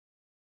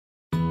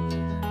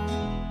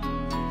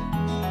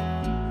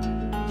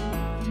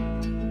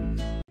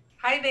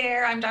Hi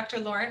there, I'm Dr.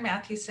 Lauren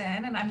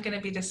Mathewson, and I'm going to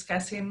be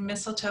discussing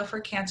mistletoe for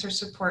cancer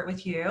support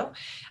with you.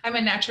 I'm a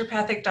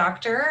naturopathic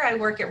doctor. I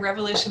work at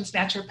Revolutions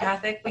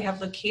Naturopathic. We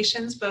have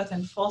locations both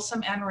in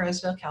Folsom and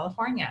Roseville,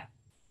 California.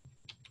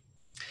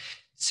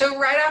 So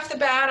right off the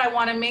bat, I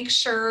want to make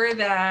sure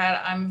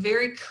that I'm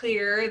very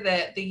clear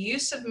that the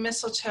use of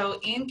mistletoe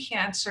in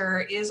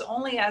cancer is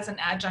only as an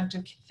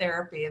adjunctive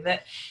therapy,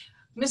 that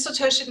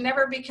mistletoe should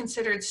never be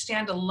considered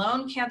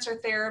standalone cancer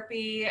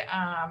therapy.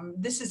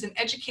 This is an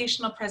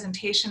educational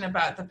presentation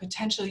about the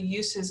potential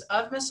uses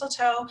of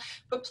mistletoe,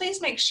 but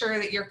please make sure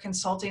that you're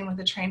consulting with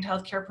a trained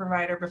healthcare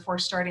provider before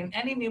starting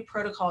any new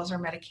protocols or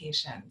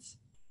medications.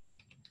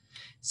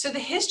 So the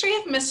history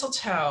of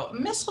mistletoe.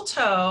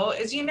 Mistletoe,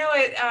 as you know,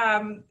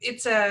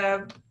 it's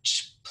a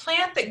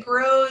plant that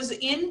grows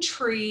in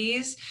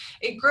trees.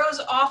 It grows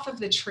off of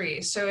the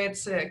tree, so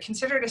it's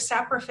considered a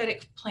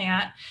saprophytic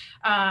plant.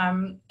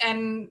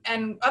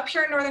 And up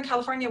here in Northern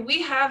California,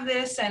 we have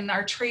this and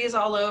our trees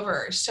all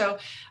over. So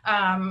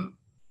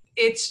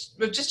it's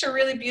just a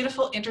really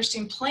beautiful,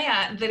 interesting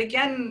plant that,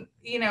 again,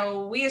 you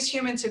know, we as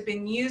humans have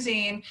been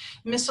using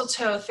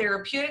mistletoe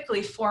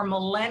therapeutically for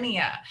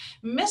millennia.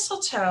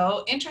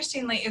 Mistletoe,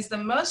 interestingly, is the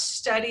most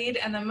studied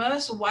and the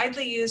most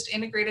widely used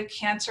integrative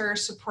cancer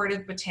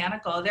supportive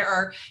botanical. There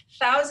are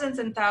thousands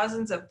and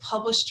thousands of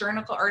published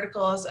journal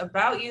articles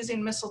about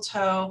using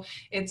mistletoe.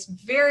 It's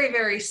very,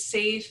 very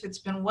safe. It's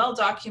been well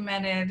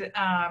documented.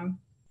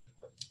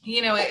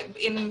 You know,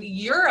 in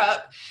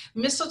Europe,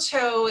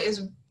 mistletoe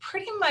is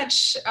pretty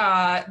much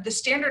the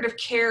standard of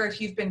care if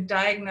you've been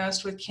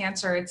diagnosed with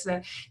cancer. It's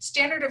the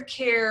standard of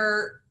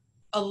care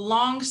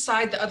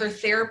alongside the other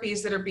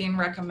therapies that are being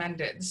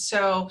recommended.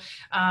 So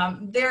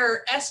there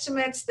are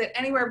estimates that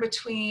anywhere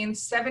between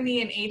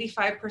 70 and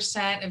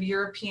 85% of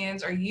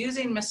Europeans are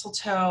using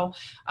mistletoe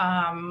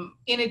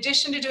in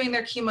addition to doing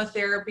their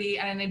chemotherapy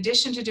and in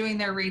addition to doing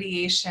their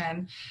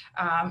radiation.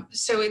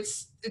 So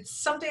it's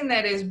something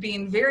that is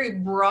being very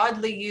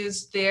broadly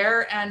used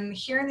there, and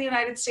here in the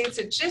United States,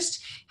 it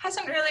just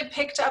hasn't really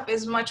picked up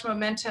as much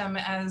momentum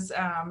as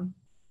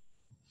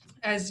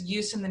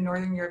use in the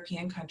Northern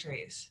European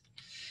countries.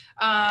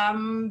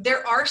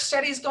 There are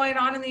studies going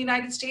on in the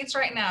United States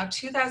right now.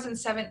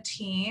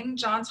 2017,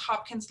 Johns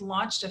Hopkins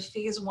launched a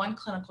phase 1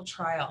 clinical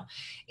trial,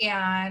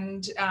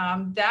 and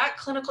that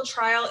clinical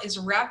trial is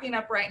wrapping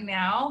up right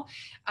now.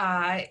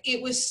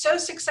 It was so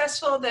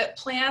successful that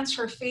plans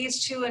for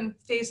phase 2 and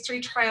phase 3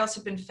 trials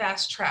have been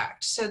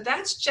fast-tracked. So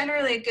that's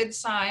generally a good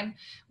sign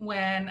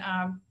when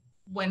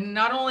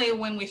not only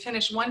when we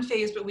finish one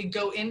phase, but we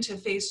go into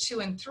phase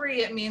 2 and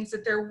 3, it means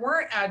that there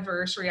weren't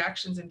adverse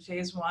reactions in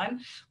phase 1,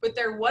 but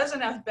there was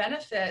enough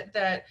benefit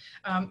that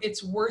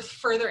it's worth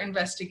further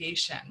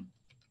investigation.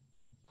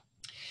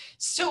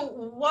 So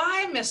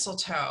why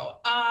mistletoe?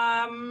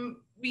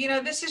 You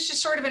know, this is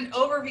just sort of an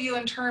overview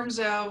in terms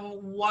of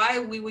why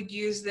we would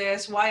use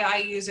this, why I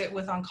use it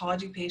with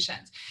oncology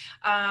patients.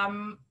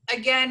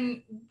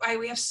 Again,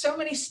 we have so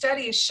many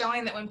studies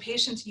showing that when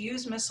patients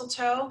use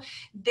mistletoe,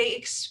 they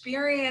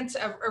experience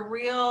a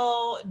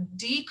real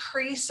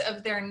decrease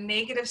of their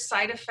negative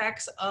side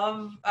effects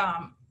of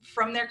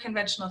from their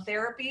conventional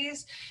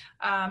therapies.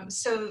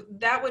 So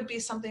that would be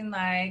something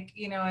like,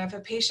 you know, if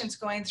a patient's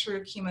going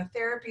through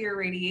chemotherapy or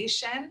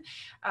radiation,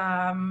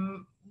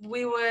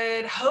 we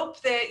would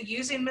hope that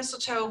using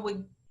mistletoe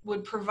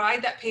would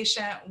provide that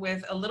patient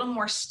with a little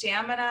more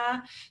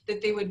stamina,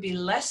 that they would be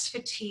less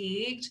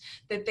fatigued,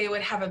 that they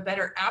would have a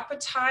better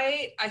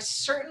appetite. I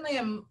certainly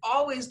am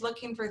always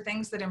looking for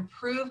things that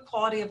improve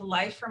quality of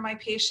life for my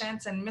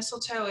patients, and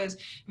mistletoe is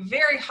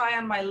very high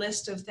on my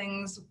list of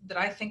things that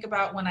I think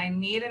about when I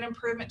need an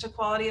improvement to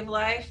quality of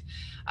life.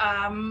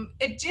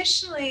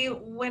 Additionally,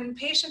 when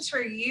patients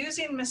are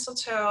using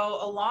mistletoe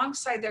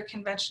alongside their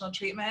conventional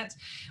treatments,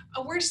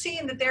 we're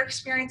seeing that they're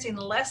experiencing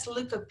less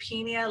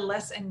leukopenia,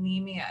 less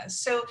anemia.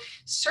 So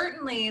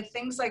certainly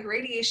things like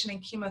radiation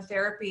and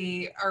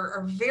chemotherapy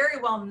are very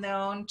well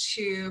known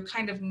to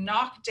kind of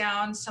knock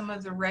down some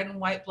of the red and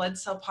white blood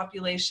cell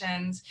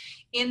populations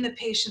in the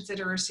patients that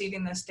are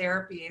receiving those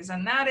therapies.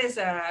 And that is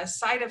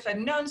a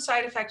known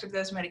side effect of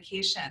those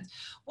medications.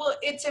 Well,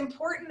 it's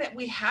important that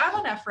we have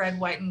enough red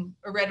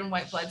and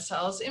white blood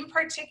cells. In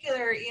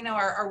particular, you know,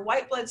 our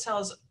white blood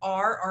cells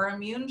are our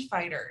immune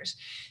fighters.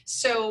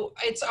 So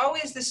it's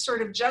always this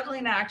sort of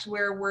juggling act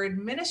where we're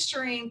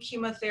administering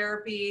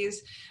chemotherapies,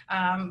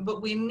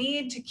 but we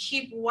need to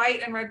keep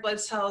white and red blood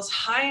cells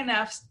high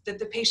enough that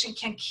the patient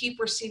can keep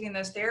receiving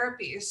those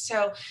therapies.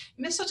 So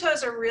mistletoe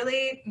is a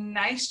really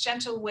nice,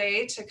 gentle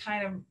way to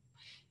kind of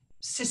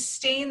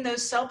sustain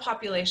those cell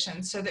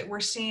populations so that we're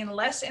seeing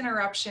less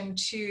interruption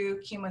to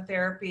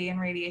chemotherapy and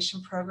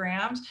radiation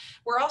programs.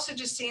 We're also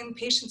just seeing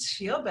patients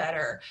feel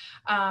better.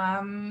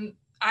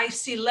 I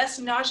see less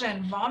nausea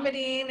and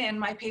vomiting in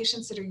my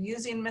patients that are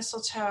using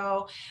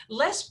mistletoe,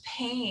 less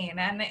pain,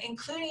 and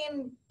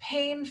including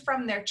pain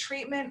from their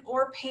treatment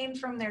or pain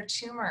from their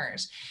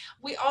tumors.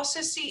 We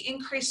also see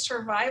increased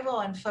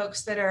survival in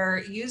folks that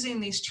are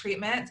using these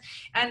treatments,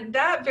 and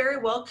that very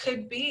well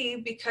could be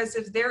because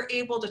if they're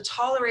able to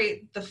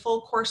tolerate the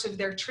full course of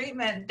their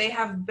treatment, they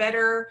have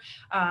better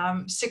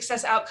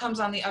success outcomes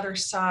on the other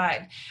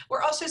side.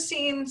 We're also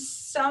seeing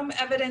some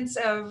evidence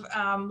of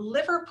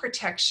liver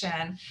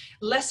protection,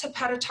 less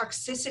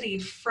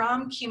hepatotoxicity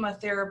from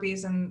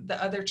chemotherapies and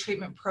the other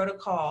treatment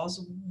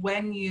protocols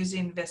when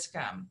using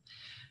Viscum.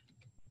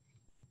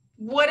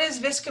 What does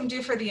Viscum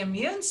do for the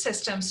immune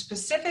system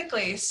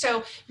specifically?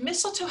 So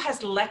mistletoe has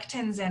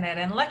lectins in it,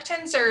 and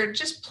lectins are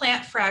just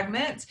plant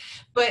fragments,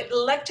 but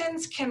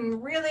lectins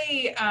can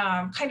really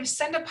kind of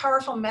send a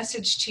powerful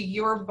message to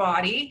your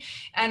body.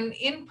 And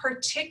in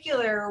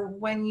particular,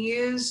 when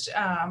used,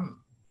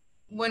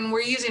 when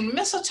we're using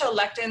mistletoe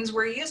lectins,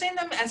 we're using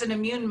them as an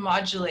immune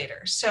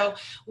modulator. So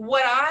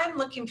what I'm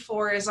looking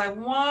for is I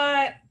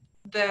want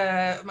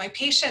my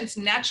patients'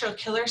 natural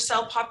killer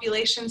cell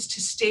populations to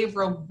stay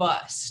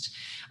robust.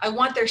 I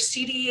want their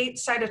CD8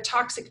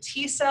 cytotoxic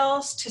T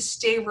cells to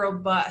stay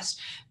robust.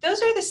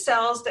 Those are the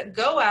cells that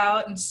go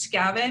out and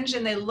scavenge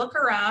and they look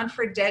around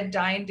for dead,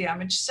 dying,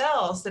 damaged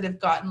cells that have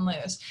gotten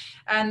loose.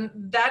 And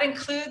that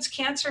includes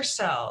cancer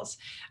cells.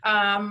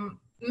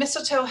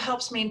 Mistletoe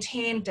helps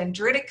maintain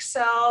dendritic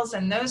cells,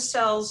 and those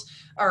cells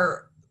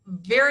are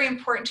very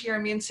important to your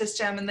immune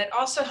system, and that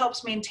also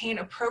helps maintain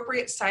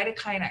appropriate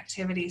cytokine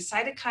activity.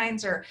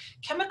 Cytokines are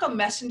chemical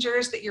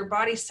messengers that your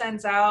body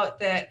sends out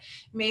that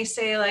may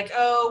say like,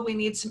 oh, we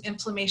need some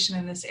inflammation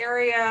in this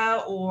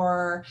area,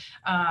 or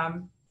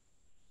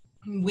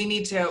we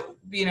need to,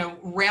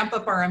 ramp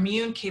up our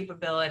immune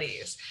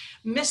capabilities.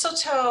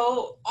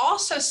 Mistletoe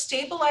also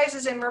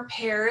stabilizes and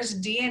repairs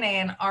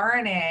DNA and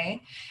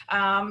RNA.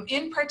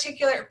 In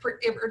particular,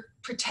 it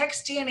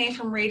protects DNA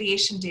from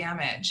radiation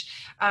damage.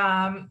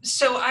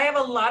 So I have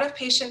a lot of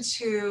patients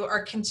who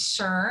are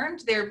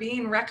concerned. They're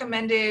being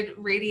recommended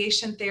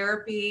radiation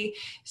therapy,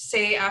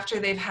 say after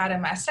they've had a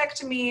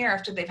mastectomy or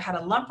after they've had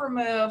a lump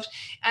removed,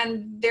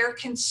 and they're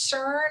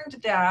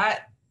concerned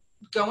that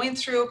going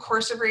through a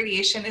course of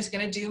radiation is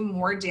going to do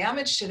more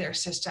damage to their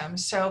system.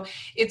 So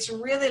it's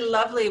really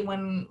lovely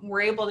when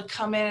we're able to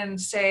come in and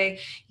say,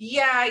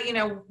 yeah,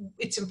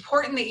 it's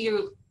important that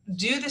you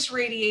do this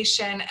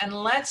radiation, and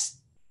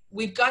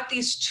we've got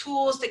these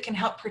tools that can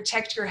help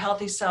protect your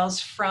healthy cells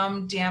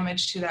from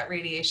damage to that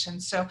radiation.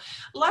 So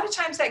a lot of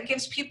times that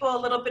gives people a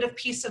little bit of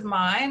peace of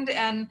mind,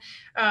 and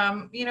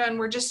and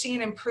we're just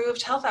seeing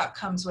improved health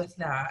outcomes with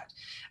that.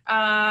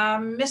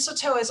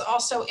 Mistletoe is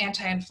also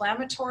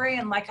anti-inflammatory,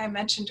 and like I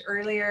mentioned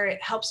earlier,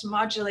 it helps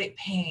modulate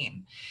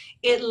pain.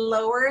 It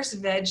lowers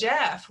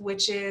VEGF,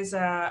 which is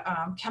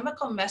a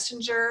chemical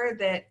messenger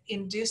that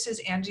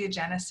induces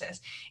angiogenesis.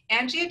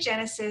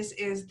 Angiogenesis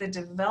is the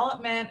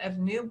development of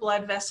new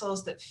blood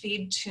vessels that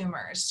feed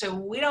tumors. So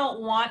we don't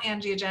want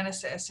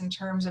angiogenesis in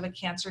terms of a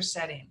cancer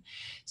setting.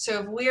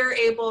 So if we're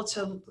able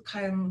to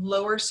kind of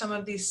lower some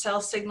of these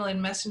cell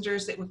signaling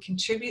messengers that would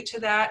contribute to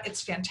that,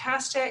 it's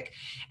fantastic.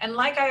 And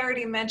like I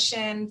already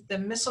mentioned, the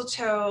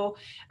mistletoe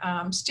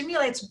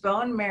stimulates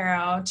bone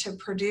marrow to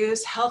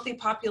produce healthy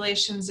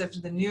populations of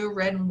the new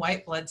red and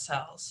white blood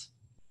cells.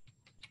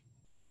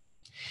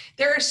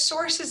 There are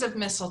sources of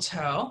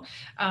mistletoe.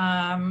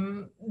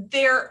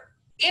 They're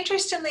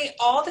interestingly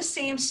all the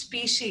same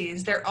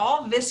species. They're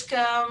all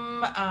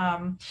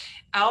Viscum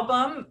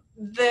album.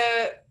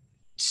 The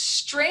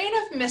strain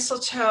of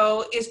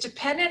mistletoe is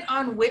dependent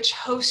on which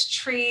host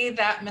tree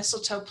that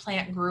mistletoe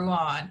plant grew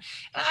on.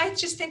 And I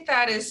just think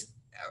that is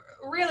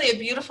really a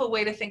beautiful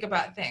way to think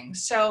about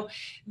things. So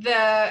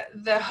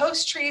the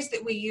host trees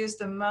that we use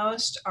the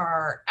most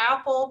are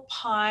apple,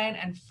 pine,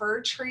 and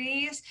fir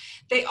trees.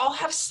 They all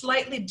have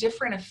slightly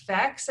different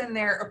effects, and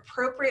they're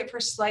appropriate for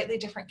slightly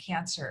different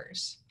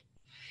cancers.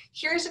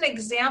 Here's an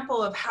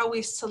example of how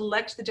we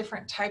select the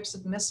different types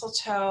of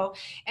mistletoe.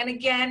 And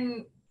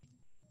again,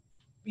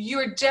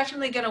 you're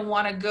definitely going to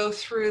want to go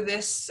through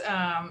this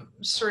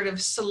sort of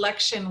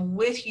selection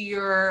with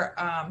your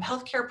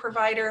healthcare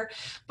provider.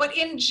 But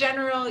in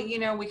general,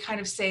 we kind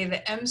of say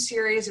the M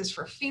series is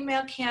for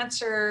female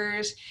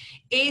cancers.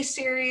 A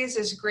series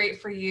is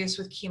great for use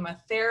with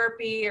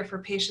chemotherapy or for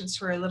patients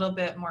who are a little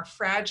bit more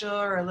fragile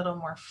or a little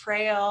more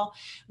frail.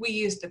 We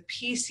use the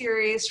P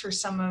series for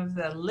some of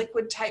the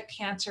liquid type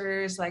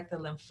cancers like the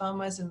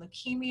lymphomas and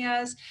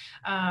leukemias.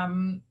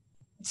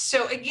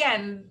 So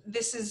again,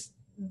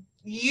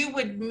 you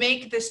would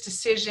make this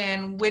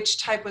decision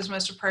which type was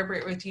most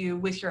appropriate with you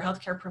with your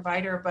healthcare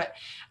provider, but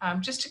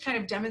just to kind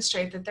of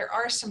demonstrate that there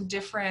are some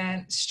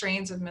different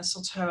strains of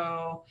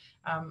mistletoe,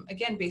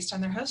 again, based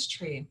on their host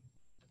tree.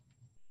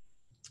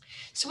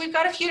 So we've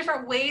got a few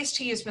different ways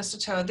to use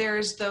mistletoe.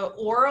 There's the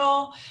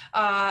oral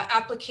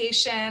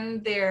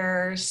application,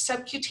 there's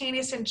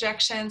subcutaneous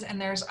injections,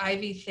 and there's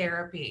IV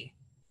therapy.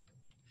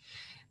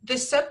 The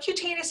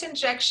subcutaneous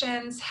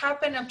injections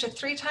happen up to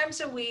 3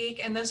 times a week,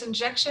 and those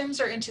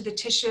injections are into the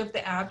tissue of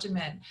the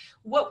abdomen.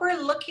 What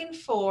we're looking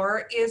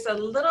for is a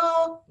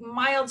little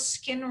mild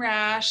skin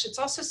rash. It's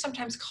also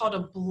sometimes called a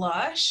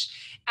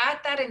blush,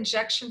 at that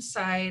injection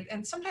site,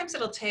 and sometimes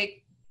it'll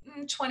take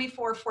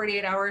 24,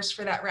 48 hours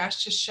for that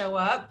rash to show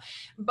up,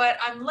 but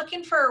I'm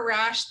looking for a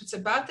rash that's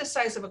about the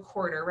size of a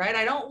quarter, right?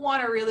 I don't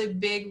want a really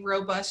big,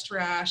 robust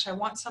rash. I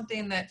want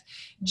something that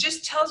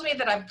just tells me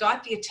that I've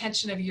got the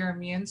attention of your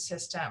immune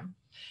system.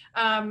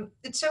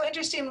 It's so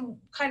interesting,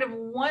 kind of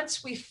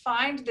once we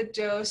find the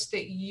dose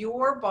that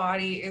your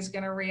body is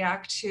going to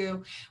react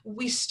to,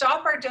 we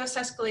stop our dose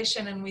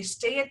escalation and we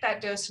stay at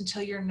that dose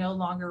until you're no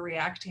longer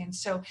reacting.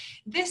 So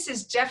this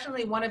is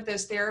definitely one of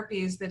those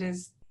therapies that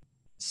is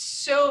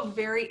so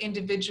very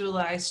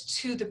individualized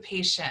to the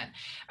patient.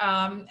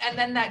 And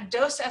then that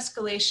dose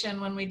escalation,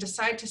 when we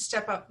decide to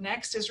step up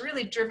next, is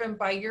really driven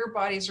by your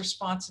body's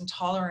response and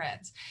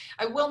tolerance.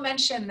 I will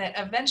mention that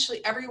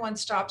eventually everyone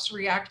stops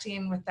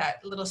reacting with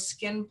that little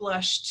skin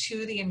blush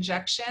to the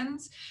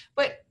injections,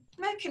 but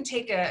that can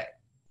take a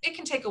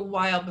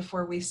while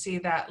before we see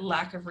that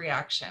lack of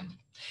reaction.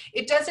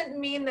 It doesn't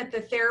mean that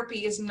the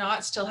therapy is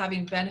not still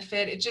having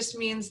benefit. It just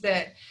means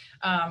that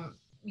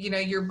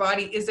your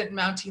body isn't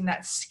mounting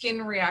that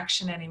skin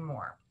reaction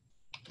anymore.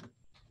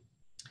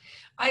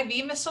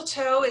 IV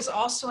mistletoe is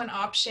also an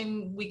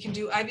option. We can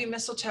do IV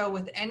mistletoe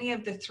with any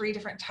of the 3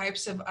 different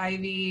types of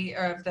IV,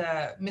 or of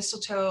the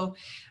mistletoe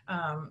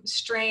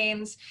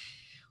strains.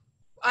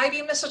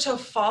 IV mistletoe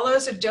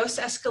follows a dose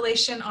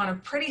escalation on a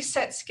pretty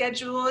set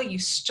schedule. You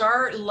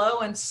start low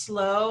and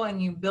slow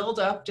and you build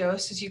up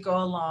dose as you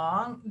go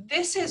along.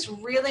 This is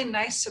really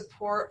nice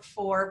support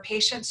for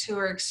patients who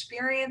are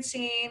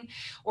experiencing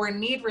or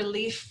need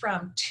relief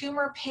from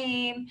tumor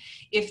pain,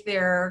 if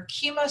their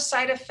chemo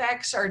side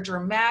effects are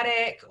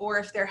dramatic, or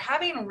if they're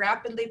having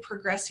rapidly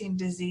progressing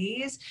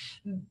disease,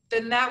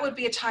 then that would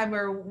be a time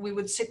where we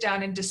would sit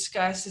down and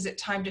discuss, is it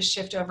time to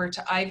shift over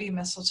to IV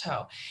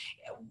mistletoe?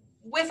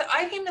 With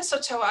IV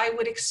mistletoe, I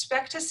would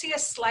expect to see a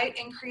slight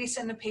increase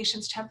in the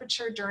patient's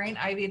temperature during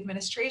IV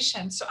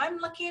administration. So I'm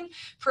looking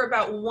for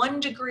about 1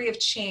 degree of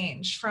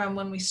change from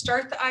when we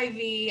start the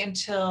IV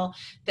until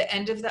the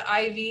end of the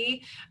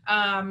IV.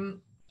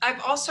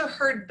 I've also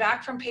heard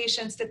back from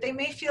patients that they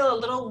may feel a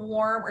little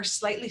warm or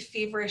slightly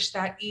feverish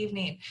that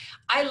evening.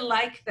 I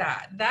like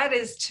that. That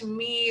is, to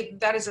me,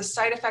 that is a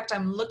side effect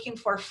I'm looking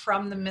for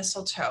from the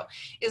mistletoe.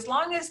 As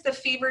long as the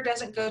fever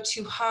doesn't go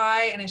too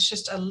high and it's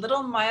just a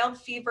little mild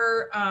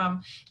fever,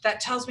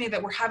 that tells me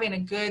that we're having a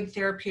good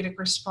therapeutic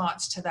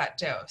response to that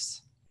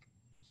dose.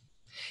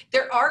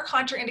 There are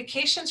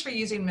contraindications for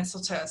using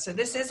mistletoe. So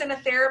this isn't a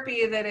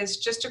therapy that is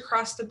just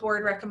across the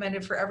board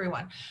recommended for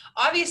everyone.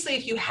 Obviously,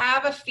 if you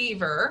have a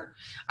fever,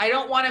 I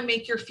don't want to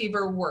make your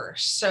fever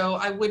worse. So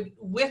I would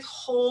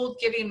withhold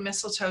giving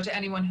mistletoe to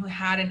anyone who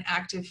had an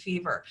active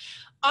fever.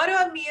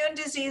 Autoimmune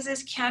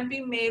diseases can be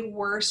made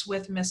worse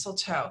with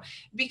mistletoe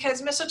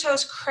because mistletoe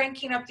is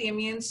cranking up the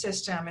immune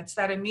system. It's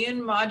that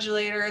immune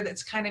modulator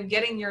that's kind of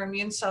getting your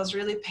immune cells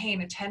really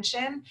paying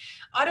attention.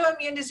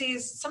 Autoimmune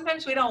disease,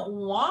 sometimes we don't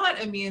want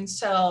immune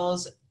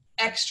cells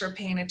extra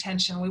paying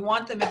attention. We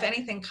want them, if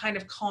anything, kind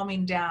of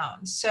calming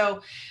down.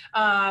 So,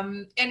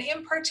 and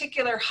in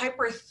particular,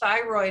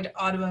 hyperthyroid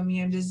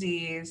autoimmune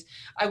disease,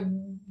 I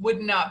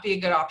would not be a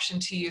good option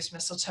to use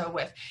mistletoe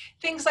with.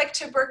 Things like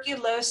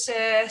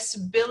tuberculosis,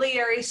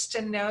 biliary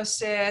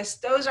stenosis,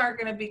 those aren't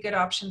going to be good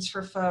options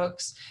for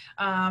folks.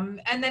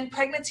 And then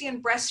pregnancy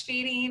and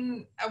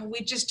breastfeeding,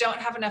 we just don't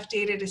have enough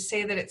data to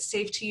say that it's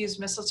safe to use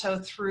mistletoe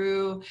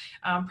through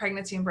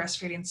pregnancy and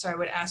breastfeeding. So I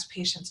would ask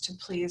patients to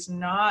please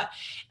not.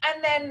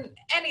 And then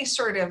any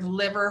sort of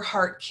liver,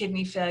 heart,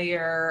 kidney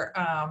failure,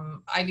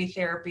 IV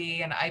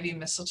therapy and IV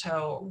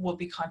mistletoe will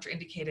be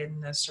contraindicated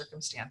in those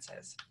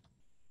circumstances.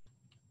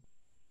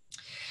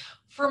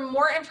 For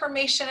more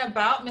information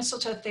about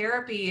mistletoe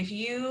therapy, if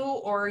you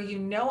or you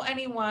know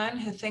anyone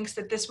who thinks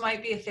that this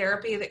might be a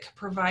therapy that could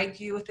provide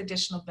you with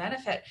additional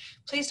benefit,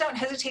 please don't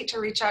hesitate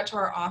to reach out to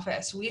our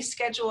office. We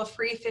schedule a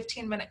free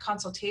 15-minute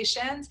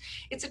consultations.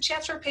 It's a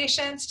chance for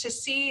patients to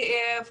see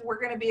if we're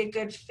going to be a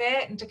good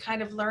fit and to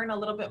kind of learn a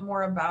little bit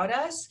more about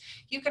us.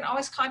 You can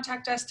always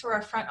contact us through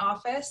our front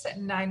office at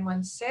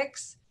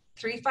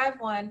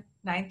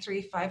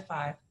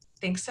 916-351-9355.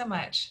 Thanks so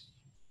much.